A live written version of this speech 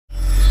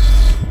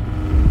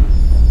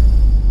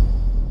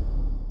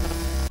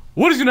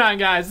What is going on,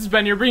 guys? This is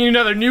Ben here bringing you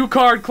another new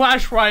card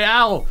Clash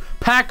Royale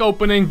pack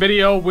opening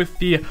video with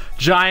the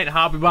giant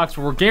hobby box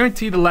where we're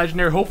guaranteed the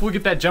legendary. Hopefully we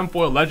get that gem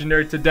foil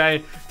legendary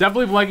today.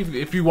 Definitely like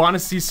if you want to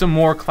see some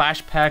more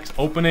Clash packs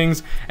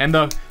openings and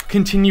the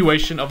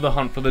continuation of the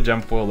hunt for the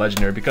gem foil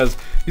legendary, because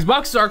these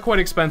boxes are quite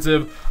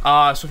expensive.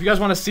 So if you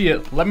guys want to see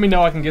it, let me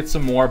know. I can get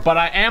some more. But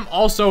I am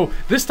also,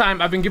 this time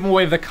I've been giving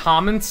away the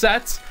common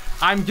sets.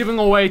 I'm giving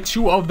away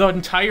 2 of the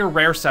entire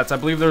rare sets. I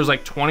believe there's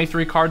like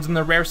 23 cards in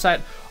the rare set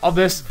of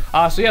this.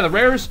 So yeah, the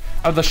rares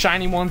are the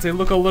shiny ones. They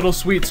look a little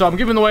sweet. So I'm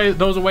giving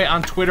those away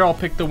on Twitter. I'll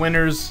pick the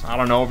winners, I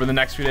don't know, over the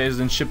next few days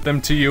and ship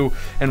them to you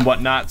and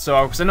whatnot.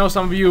 So, because I know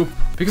some of you,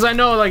 because I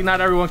know like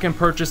not everyone can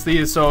purchase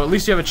these, so at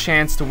least you have a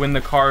chance to win the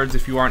cards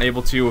if you aren't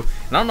able to.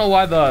 And I don't know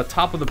why the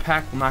top of the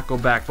pack will not go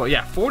back, but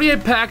yeah,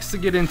 48 packs to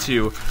get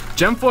into.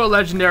 Gem foil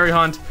legendary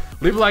hunt.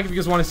 Leave a like if you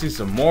guys want to see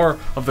some more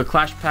of the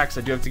Clash packs.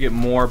 I do have to get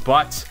more,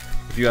 but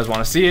if you guys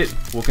want to see it,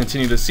 we'll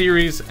continue the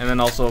series, and then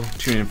also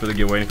tune in for the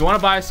giveaway. And if you want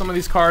to buy some of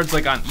these cards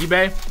like on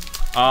eBay,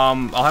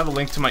 I'll have a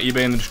link to my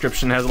eBay in the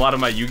description. It has a lot of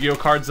my Yu-Gi-Oh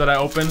cards that I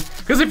open,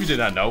 because if you did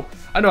not know,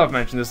 I know I've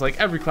mentioned this like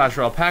every Clash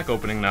Royale pack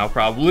opening now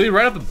probably.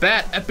 Right off the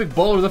bat, Epic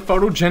Bowler, the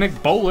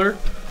photogenic bowler,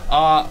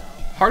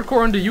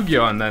 hardcore into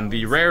Yu-Gi-Oh, and then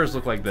the rares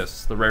look like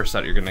this, the rare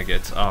set you're gonna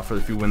get for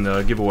if you win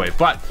the giveaway.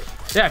 But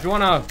yeah, if you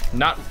want to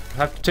not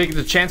have to take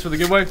the chance for the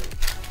giveaway,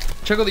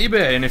 check out the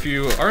eBay, and if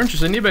you are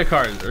interested in eBay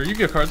cards or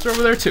Yu-Gi-Oh cards, they're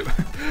over there too.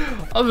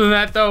 Other than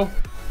that though,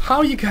 how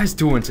are you guys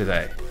doing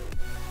today?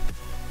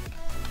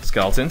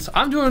 Skeletons,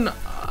 I'm doing,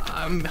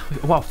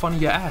 wow, funny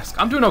you ask.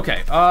 I'm doing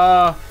okay.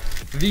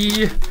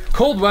 The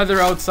cold weather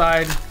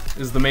outside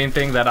is the main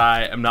thing that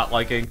I am not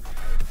liking.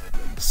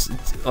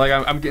 Like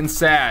I'm getting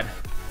sad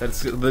that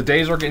the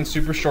days are getting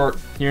super short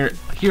here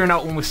and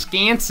out in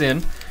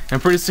Wisconsin,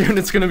 and pretty soon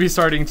it's gonna be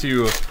starting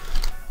to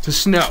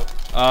snow.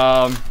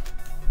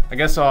 I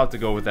guess I'll have to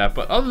go with that.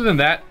 But other than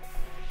that,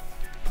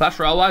 Clash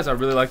Royale wise, I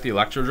really like the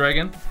Electro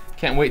Dragon.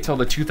 Can't wait till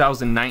the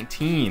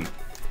 2019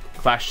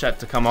 Clash set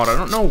to come out. I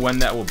don't know when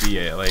that will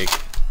be. Like,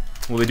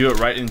 will they do it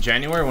right in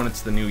January when it's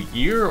the new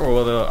year,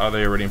 or are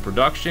they already in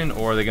production,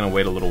 or are they gonna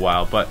wait a little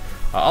while? But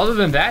other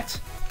than that,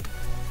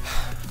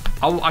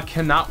 I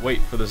cannot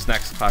wait for this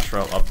next Clash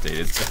Royale update.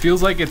 It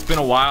feels like it's been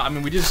a while. I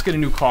mean, we just get a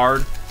new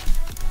card,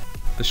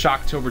 the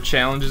Shocktober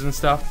challenges and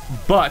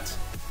stuff, but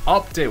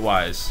update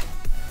wise,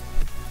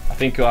 I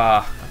think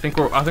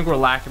we're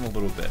lacking a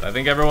little bit. I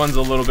think everyone's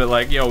a little bit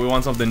like, yo, we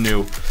want something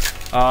new.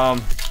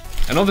 I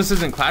know this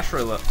isn't Clash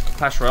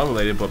Royale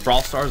related, but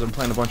Brawl Stars, I'm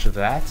playing a bunch of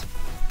that.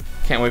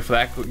 Can't wait for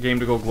that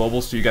game to go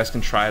global so you guys can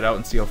try it out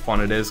and see how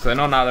fun it is. Because I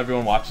know not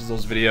everyone watches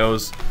those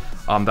videos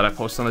that I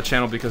post on the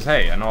channel, because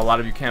hey, I know a lot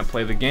of you can't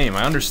play the game.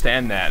 I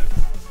understand that,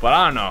 but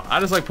I don't know. I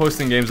just like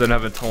posting games that I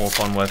have a ton of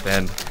fun with,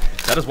 and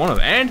that is one of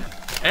them.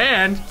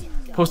 And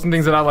posting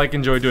things that I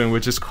enjoy doing,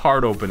 which is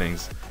card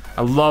openings.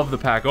 I love the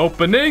pack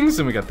openings,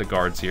 and we got the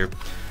guards here.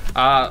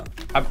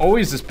 I've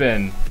always just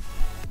been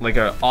like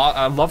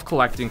I love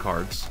collecting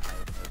cards,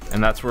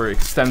 and that's where it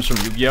stems from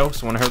Yu-Gi-Oh.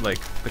 So when I heard like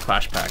the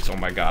Clash packs, oh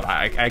my god,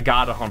 I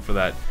gotta hunt for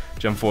that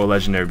gem foil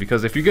legendary,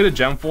 because if you get a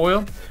gem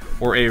foil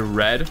or a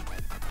red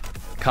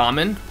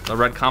common, the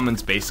red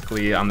common's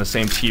basically on the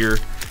same tier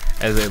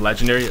as a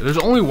legendary. There's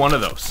only one of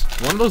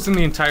those in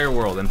the entire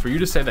world, and for you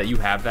to say that you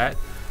have that,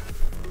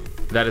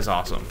 that is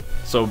awesome.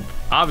 So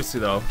obviously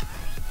though,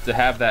 to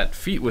have that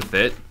feat with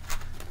it,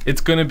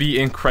 it's gonna be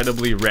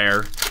incredibly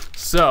rare.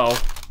 So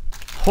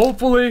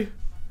hopefully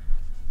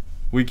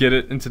we get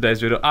it in today's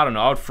video. I don't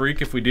know, I would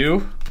freak if we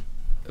do.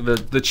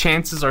 The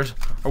chances are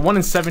 1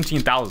 in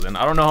 17,000.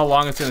 I don't know how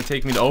long it's gonna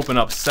take me to open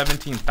up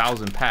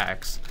 17,000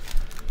 packs.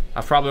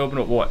 I've probably opened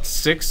up what,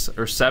 6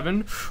 or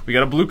 7. We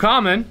got a blue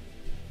common.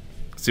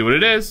 Let's see what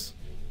it is.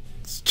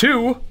 It's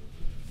 2.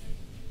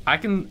 I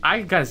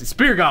gotta see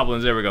Spear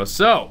Goblins. There we go.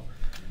 So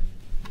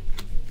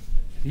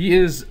he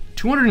is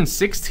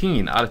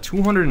 216 out of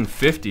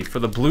 250 for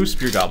the blue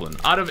Spear Goblin.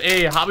 Out of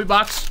a hobby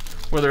box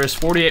where there is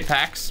 48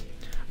 packs,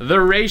 the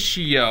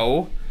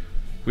ratio,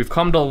 we've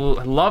come to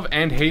love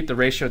and hate the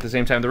ratio at the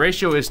same time. The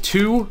ratio is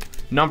 2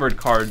 numbered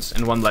cards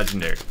and 1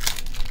 legendary.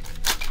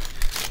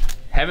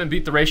 Haven't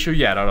beat the ratio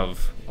yet out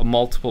of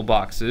multiple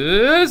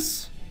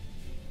boxes.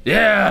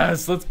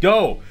 Yes, let's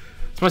go.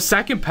 It's my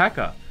second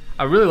P.E.K.K.A.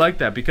 I really like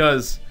that,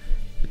 because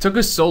it took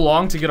us so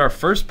long to get our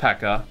first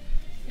P.E.K.K.A.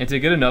 and to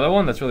get another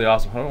one. That's really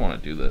awesome. I don't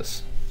want to do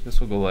this.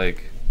 This will go like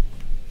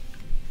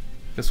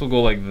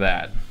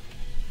that.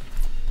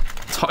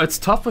 It's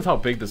tough with how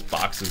big this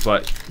box is,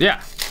 but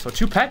yeah. So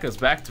 2 P.E.K.K.As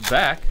back to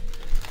back.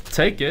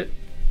 Take it.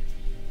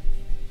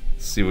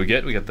 Let's see what we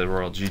get. We got the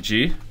Royal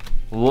GG.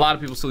 A lot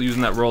of people still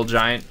using that Royal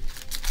Giant.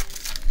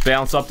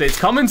 Balance updates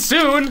coming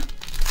soon.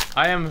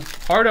 I am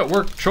hard at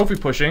work trophy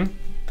pushing.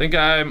 I think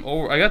I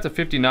got to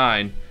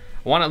 59.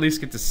 I want to at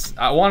least get to,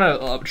 I want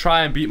to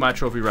try and beat my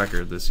trophy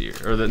record this year,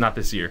 or not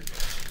this year,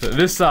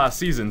 this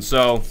season.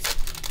 So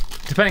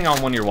depending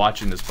on when you're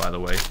watching this, by the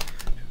way,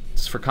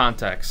 just for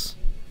context,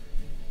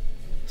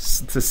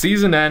 the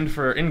season end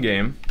for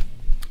in-game,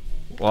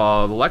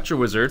 the Lecture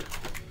Wizard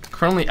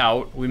currently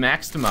out. We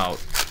maxed him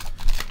out.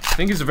 I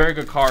think he's a very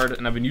good card,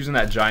 and I've been using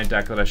that giant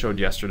deck that I showed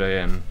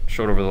yesterday and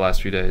showed over the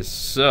last few days.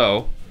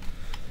 So,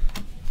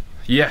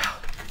 yeah,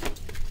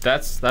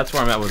 that's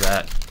where I'm at with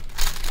that.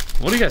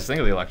 What do you guys think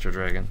of the Electro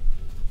Dragon?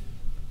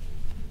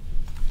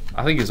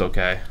 I think he's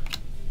okay.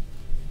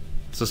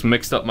 It's just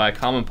mixed up my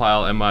common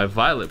pile and my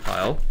violet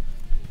pile.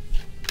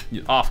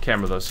 Off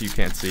camera though, so you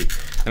can't see.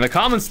 And the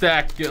common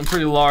stack getting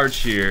pretty large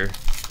here.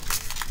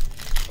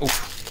 Oh,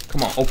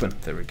 come on, open.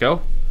 There we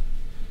go.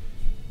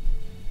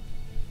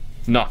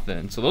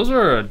 Nothing. So those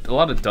are a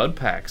lot of dud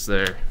packs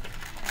there.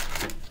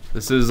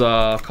 This is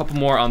a couple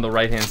more on the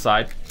right-hand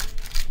side.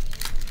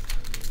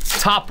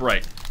 Top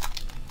right.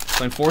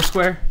 Playing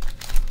Foursquare.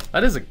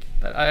 That is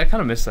I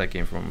kind of miss that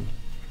game from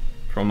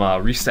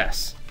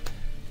Recess.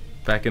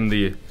 Back in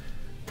the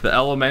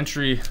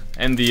elementary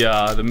and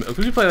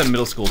could you play that in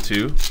middle school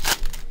too?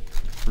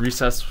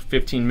 Recess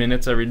 15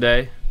 minutes every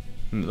day.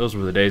 Those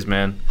were the days,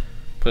 man.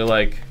 Play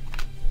like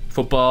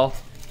football.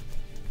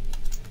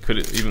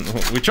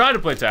 We tried to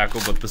play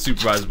tackle, but the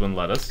supervisor wouldn't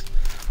let us.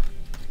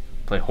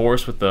 Play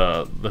horse with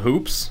the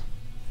hoops,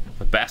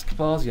 with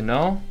basketballs, you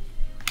know.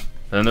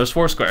 And then there's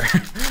Foursquare.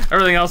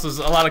 Everything else is,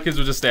 a lot of kids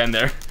would just stand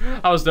there.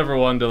 I was never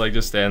one to like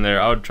just stand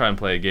there. I would try and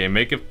play a game,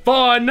 make it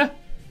fun.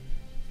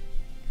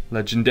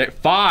 Legendary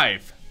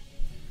 5.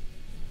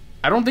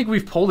 I don't think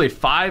we've pulled a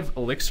 5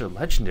 elixir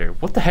legendary.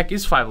 What the heck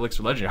is 5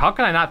 elixir legendary? How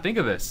can I not think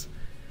of this?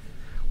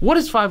 What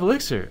is 5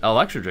 elixir?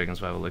 Electro Dragon's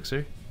 5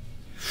 elixir.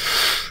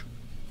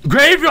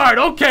 Graveyard!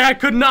 Okay, I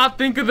could not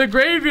think of the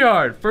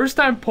graveyard. First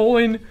time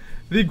pulling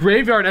the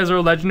graveyard as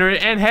our legendary,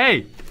 and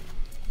hey,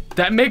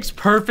 that makes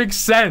perfect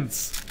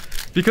sense.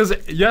 Because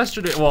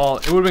yesterday, well,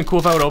 it would have been cool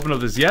if I would open up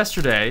this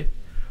yesterday,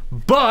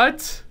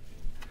 but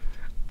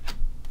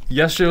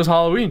yesterday was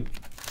Halloween.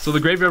 So the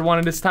graveyard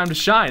wanted its time to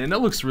shine, and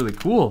that looks really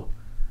cool.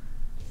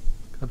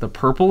 Got the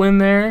purple in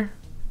there.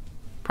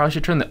 Probably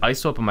should turn the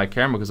ISO up on my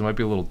camera because it might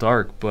be a little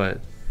dark, but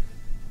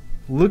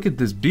look at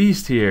this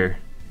beast here.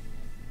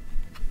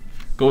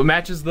 It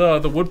matches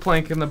the wood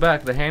plank in the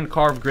back, the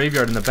hand-carved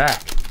graveyard in the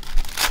back.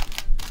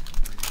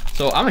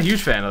 So I'm a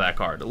huge fan of that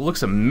card. It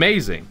looks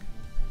amazing.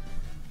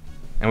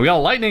 And we got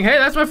lightning. Hey,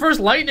 that's my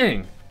first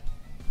lightning.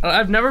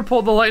 I've never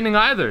pulled the lightning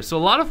either. So a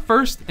lot of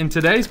first in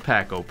today's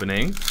pack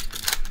opening.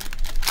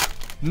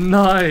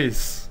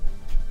 Nice.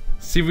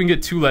 See if we can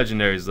get 2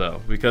 legendaries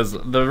though, because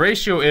the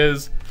ratio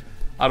is,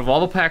 out of all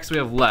the packs we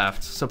have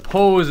left,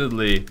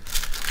 supposedly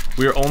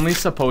we're only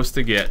supposed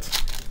to get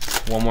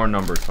 1 more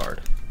numbered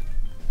card.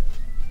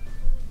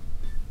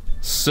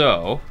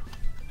 So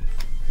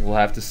we'll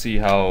have to see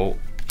how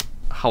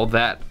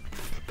that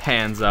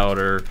pans out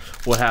or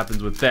what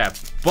happens with that.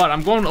 But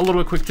I'm going a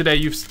little bit quick today.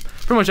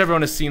 Pretty much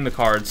everyone has seen the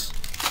cards.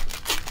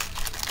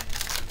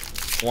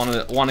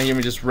 Want to hear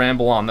me just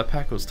ramble on? That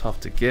pack was tough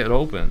to get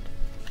open.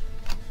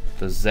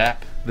 The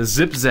zip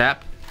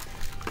zap.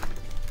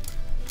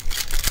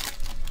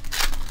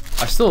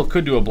 I still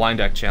could do a blind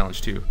deck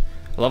challenge too.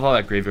 I love how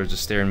that graveyard's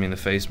just staring me in the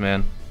face,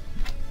 man.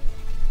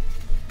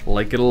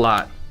 Like it a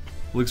lot.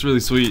 Looks really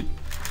sweet.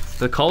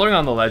 The coloring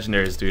on the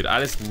legendaries, dude,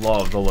 I just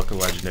love the look of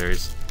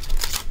legendaries.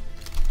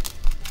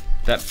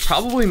 That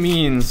probably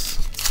means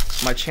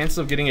my chances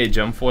of getting a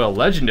gem foil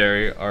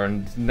legendary are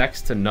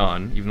next to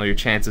none, even though your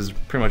chance is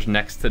pretty much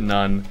next to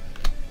none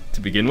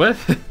to begin with.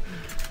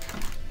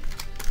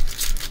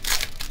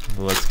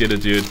 Let's get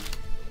it, dude.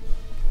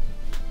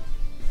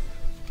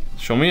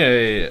 Show me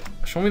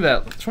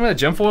that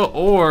gem foil,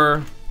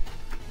 or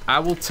I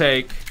will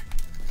take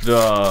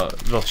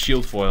the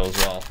shield foil as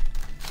well.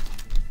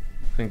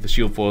 I think the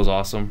shield foil is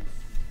awesome.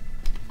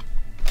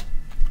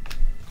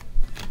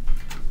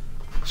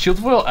 Shield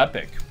foil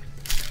epic.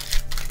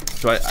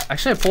 So I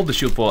pulled the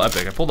shield foil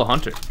epic. I pulled a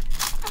hunter.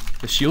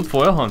 The shield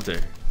foil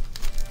hunter.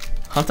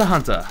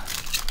 Hunter.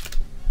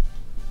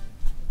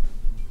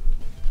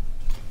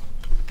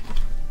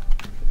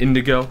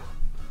 Indigo.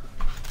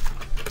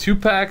 2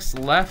 packs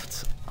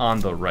left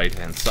on the right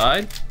hand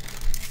side.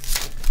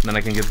 And then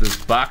I can get this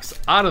box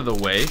out of the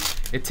way.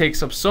 It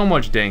takes up so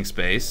much dang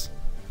space.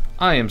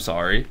 I am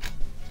sorry.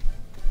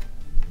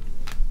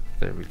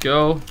 There we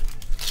go.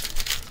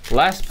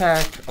 Last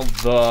pack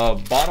of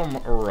the bottom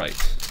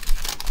right.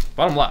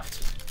 Bottom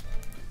left.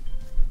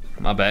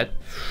 My bad.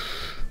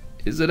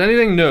 Is it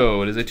anything?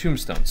 No, it is a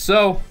tombstone.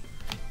 So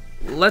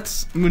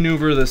let's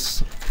maneuver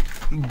this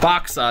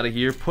box out of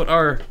here. Put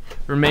our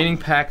remaining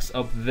packs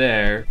up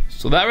there.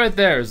 So that right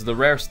there is the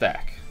rare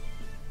stack.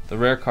 The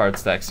rare card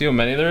stack. See how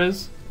many there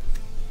is?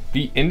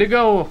 The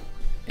indigo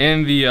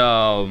and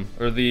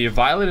the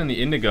violet and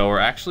the indigo are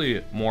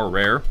actually more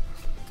rare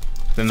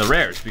than the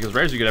rares, because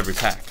rares you get every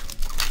pack.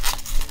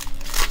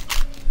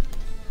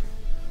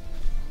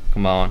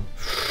 Come on.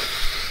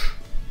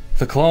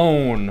 The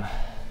clone.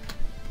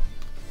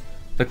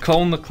 The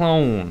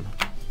clone.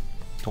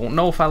 Don't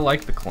know if I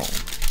like the clone.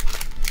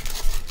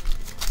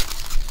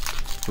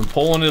 Been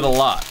pulling it a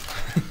lot.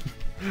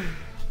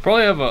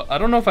 Probably have I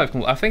don't know if I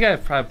think I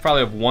probably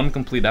have 1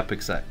 complete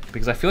epic set,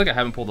 because I feel like I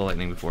haven't pulled the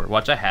lightning before.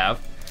 Watch, I have.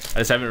 I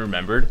just haven't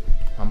remembered.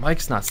 My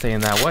mic's not staying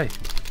that way.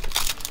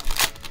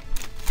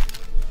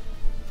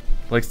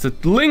 Likes to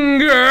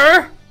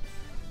linger.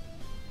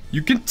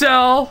 You can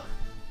tell.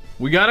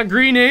 We got a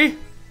greenie.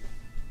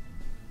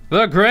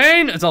 The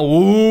grain. It's a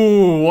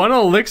ooh, one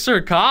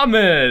elixir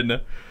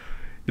common.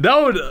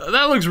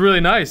 That looks really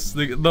nice.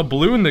 The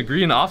blue and the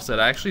green offset.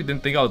 I actually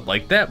didn't think I would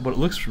like that, but it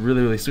looks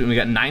really, really sweet. We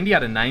got 90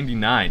 out of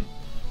 99.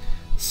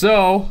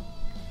 So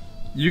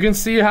you can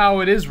see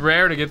how it is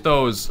rare to get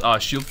those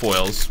shield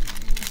foils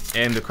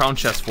and the crown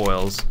chest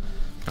foils.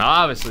 Now,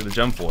 obviously the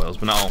gem foils,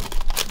 but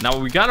now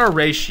we got our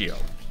ratio.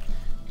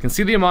 You can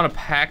see the amount of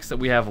packs that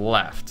we have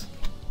left.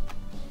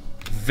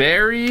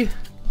 Very,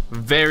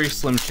 very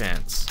slim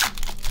chance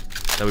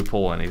that we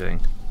pull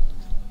anything.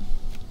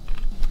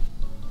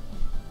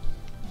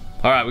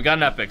 Alright, we got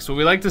an epic. So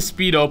we like to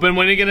speed open.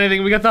 When you get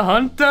anything, we got the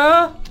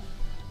Hunter.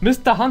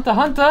 Mr.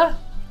 Hunter.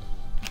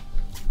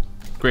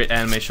 Great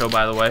anime show,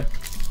 by the way.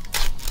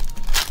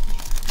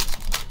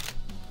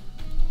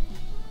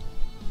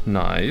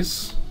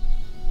 Nice.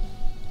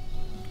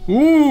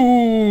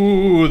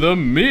 Ooh, the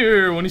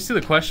mirror. When you see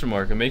the question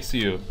mark, it makes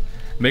you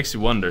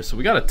wonder. So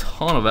we got a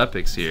ton of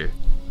epics here.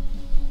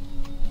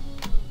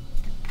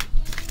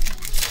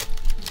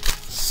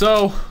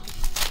 So,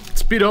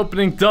 speed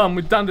opening done.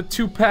 We're down to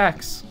 2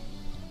 packs.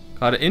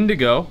 Got an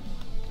indigo.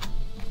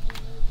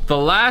 The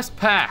last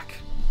pack.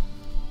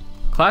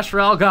 Clash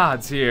Royale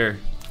gods here.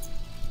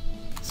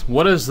 So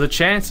what is the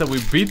chance that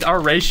we beat our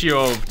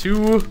ratio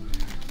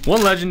of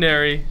 1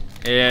 legendary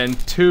and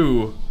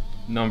 2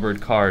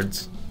 numbered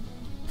cards?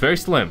 Very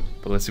slim,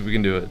 but let's see if we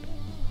can do it.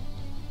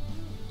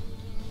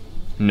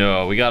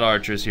 No, we got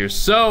archers here.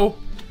 So,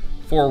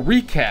 for a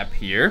recap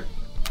here,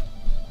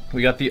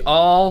 we got the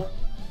all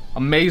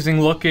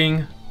amazing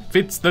looking,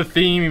 fits the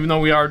theme even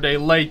though we are a day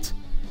late,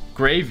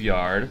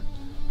 graveyard.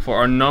 For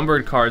our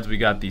numbered cards, we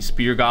got the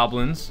spear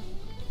goblins.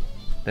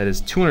 That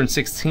is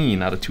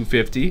 216 out of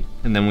 250.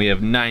 And then we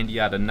have 90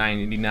 out of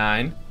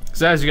 99.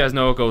 So as you guys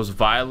know, it goes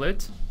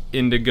violet,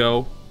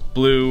 indigo,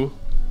 blue,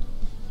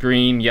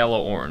 green,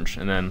 yellow, orange,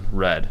 and then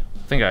red.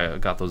 I think I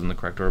got those in the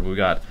correct order, but we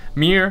got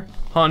Mirror,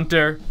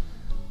 Hunter,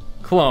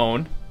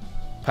 Clone,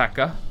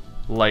 P.E.K.K.A,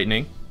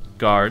 Lightning,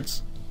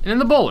 Guards, and then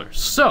the Bowlers.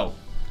 So,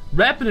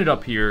 wrapping it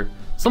up here,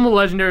 some of the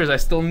legendaries I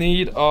still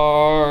need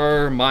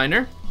are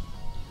Miner,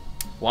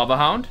 Lava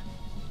Hound.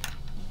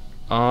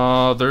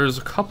 There's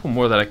a couple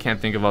more that I can't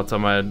think of outside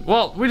my head.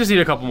 Well, we just need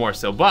a couple more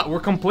still, but we're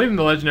completing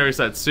the legendary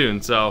set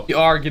soon, so we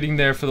are getting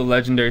there for the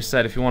legendary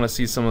set. If you want to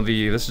see some of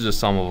the, this is just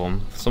some of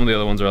them. Some of the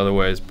other ones are other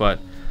ways, but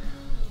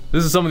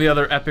this is some of the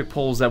other epic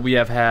pulls that we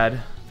have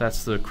had.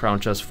 That's the crown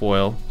chest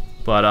foil.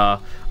 But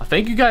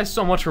thank you guys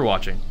so much for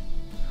watching.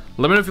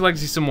 Let me know if you'd like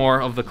to see some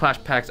more of the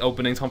Clash Packs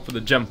openings. Hunt for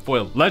the gem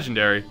foil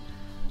legendary.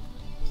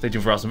 Stay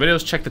tuned for awesome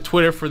videos. Check the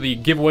Twitter for the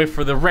giveaway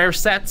for the rare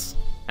sets,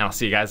 and I'll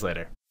see you guys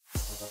later.